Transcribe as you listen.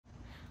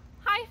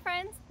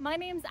my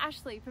name's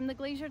Ashley from the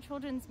Glacier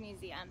Children's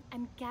Museum,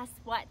 and guess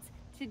what?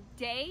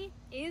 Today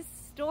is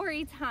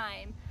story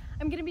time.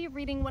 I'm going to be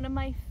reading one of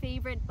my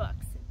favorite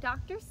books,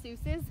 Dr.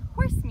 Seuss's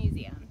Horse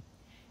Museum.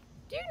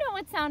 Do you know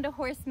what sound a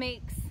horse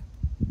makes?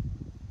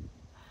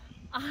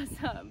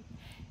 Awesome.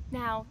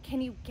 Now,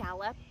 can you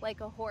gallop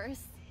like a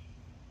horse?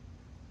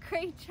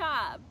 Great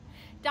job.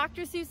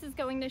 Dr. Seuss is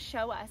going to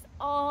show us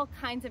all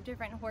kinds of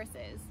different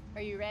horses.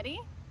 Are you ready?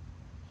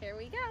 Here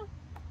we go.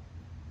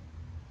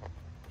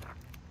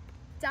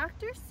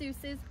 Dr.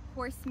 Seuss's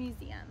Horse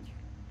Museum.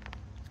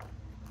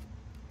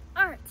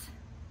 Art.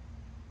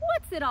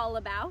 What's it all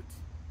about?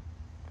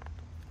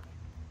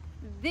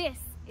 This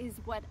is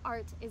what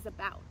art is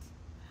about.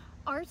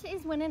 Art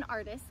is when an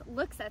artist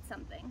looks at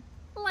something,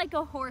 like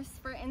a horse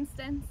for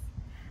instance,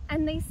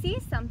 and they see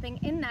something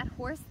in that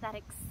horse that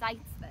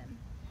excites them.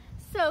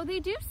 So they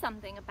do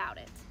something about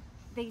it.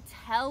 They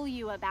tell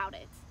you about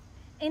it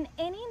in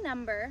any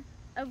number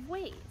of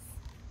ways.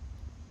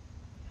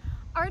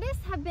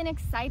 Artists have been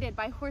excited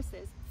by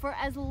horses for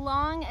as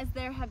long as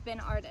there have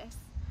been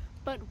artists.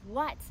 But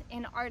what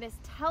an artist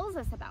tells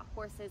us about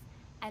horses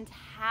and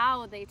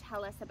how they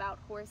tell us about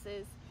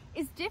horses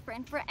is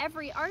different for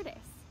every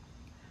artist.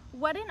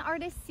 What an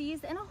artist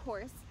sees in a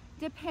horse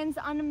depends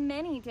on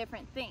many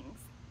different things.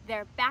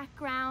 Their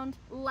background,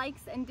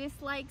 likes and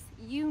dislikes,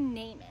 you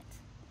name it.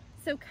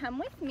 So come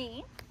with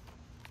me.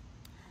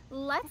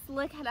 Let's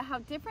look at how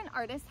different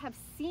artists have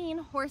seen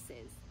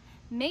horses.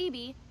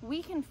 Maybe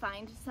we can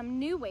find some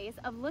new ways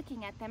of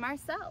looking at them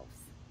ourselves.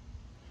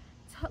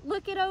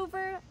 Look it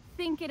over,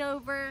 think it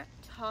over,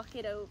 talk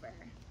it over.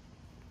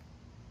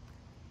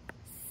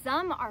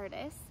 Some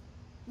artists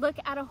look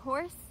at a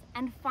horse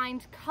and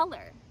find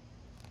color.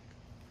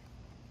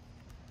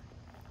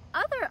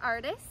 Other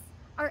artists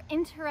are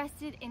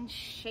interested in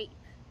shape.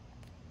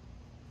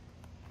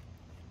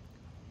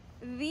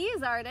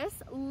 These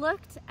artists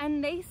looked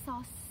and they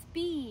saw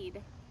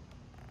speed.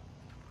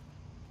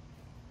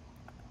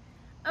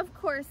 Of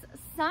course,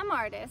 some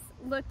artists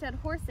looked at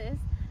horses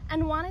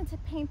and wanted to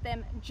paint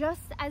them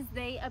just as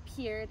they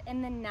appeared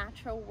in the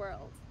natural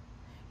world,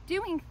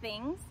 doing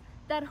things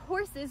that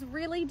horses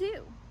really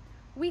do.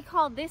 We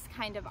call this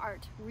kind of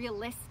art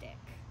realistic.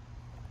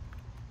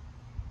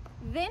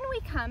 Then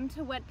we come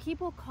to what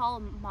people call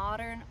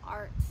modern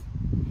art.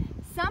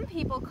 Some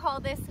people call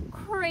this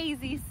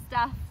crazy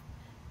stuff.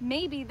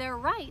 Maybe they're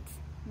right,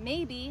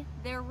 maybe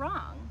they're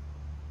wrong.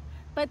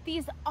 But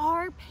these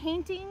are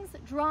paintings,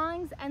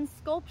 drawings, and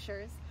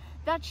sculptures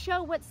that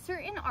show what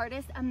certain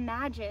artists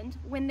imagined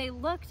when they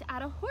looked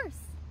at a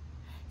horse.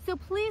 So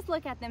please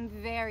look at them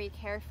very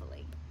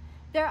carefully.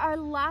 There are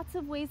lots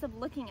of ways of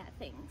looking at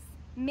things.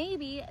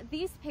 Maybe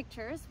these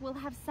pictures will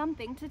have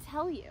something to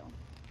tell you.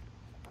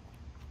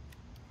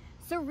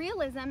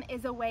 Surrealism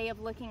is a way of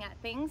looking at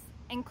things,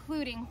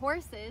 including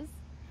horses,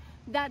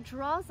 that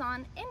draws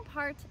on, in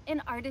part,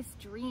 an artist's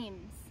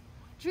dreams.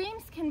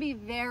 Dreams can be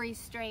very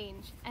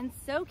strange, and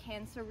so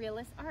can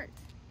surrealist art.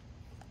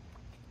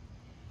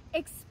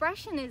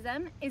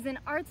 Expressionism is an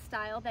art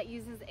style that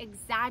uses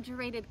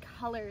exaggerated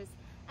colors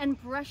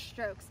and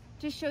brushstrokes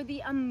to show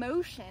the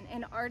emotion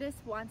an artist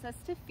wants us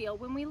to feel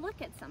when we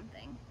look at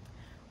something.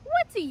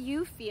 What do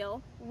you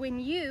feel when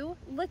you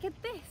look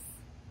at this?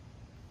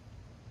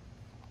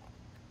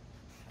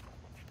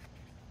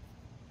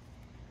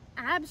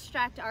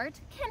 Abstract art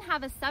can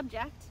have a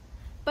subject,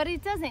 but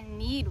it doesn't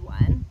need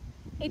one.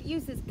 It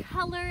uses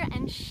color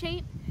and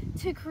shape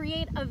to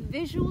create a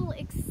visual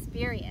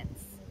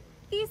experience.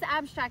 These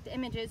abstract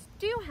images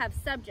do have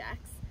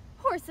subjects,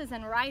 horses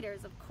and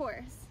riders, of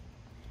course.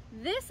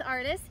 This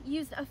artist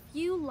used a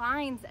few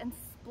lines and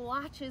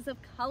splotches of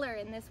color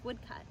in this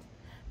woodcut.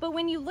 But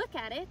when you look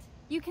at it,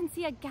 you can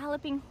see a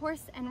galloping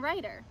horse and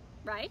rider,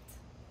 right?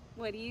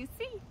 What do you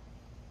see?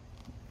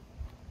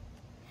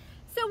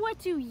 So what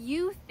do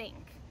you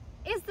think?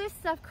 Is this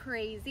stuff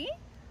crazy,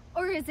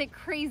 or is it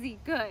crazy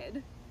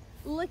good?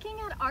 Looking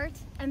at art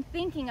and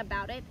thinking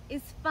about it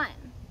is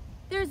fun.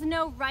 There's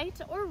no right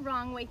or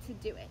wrong way to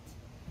do it.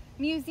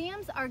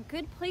 Museums are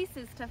good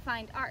places to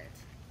find art.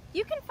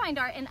 You can find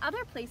art in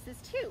other places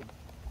too.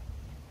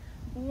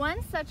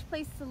 One such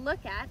place to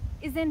look at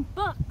is in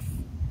books.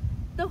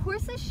 The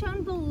horses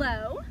shown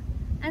below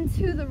and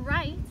to the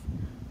right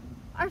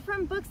are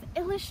from books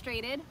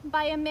illustrated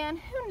by a man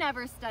who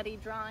never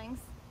studied drawings.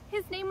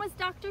 His name was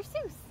Dr.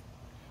 Seuss.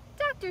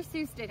 Dr.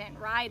 Seuss didn't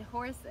ride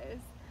horses,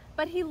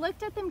 but he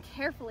looked at them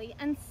carefully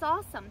and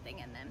saw something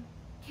in them.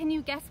 Can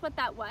you guess what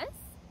that was?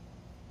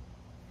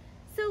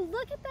 So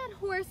look at that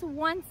horse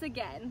once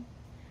again.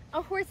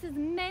 A horse is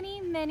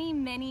many, many,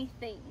 many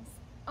things,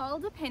 all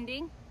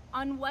depending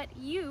on what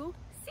you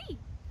see.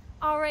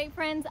 All right,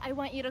 friends, I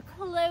want you to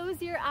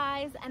close your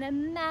eyes and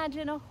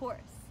imagine a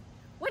horse.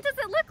 What does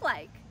it look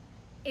like?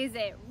 Is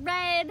it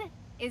red?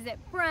 Is it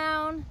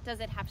brown? Does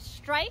it have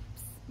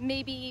stripes?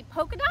 Maybe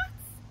polka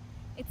dots?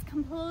 It's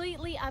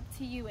completely up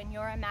to you and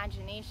your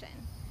imagination.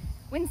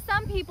 When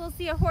some people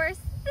see a horse,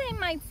 they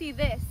might see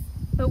this,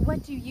 but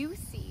what do you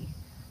see?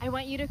 I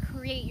want you to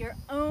create your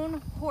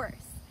own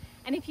horse.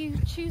 And if you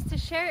choose to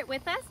share it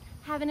with us,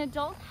 Have an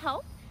adult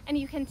help, and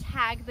you can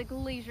tag the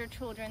Glazier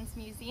Children's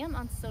Museum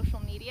on social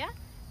media.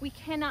 We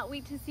cannot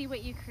wait to see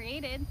what you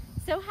created.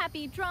 So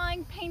happy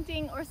drawing,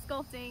 painting, or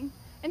sculpting.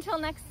 Until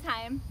next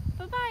time,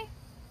 bye-bye.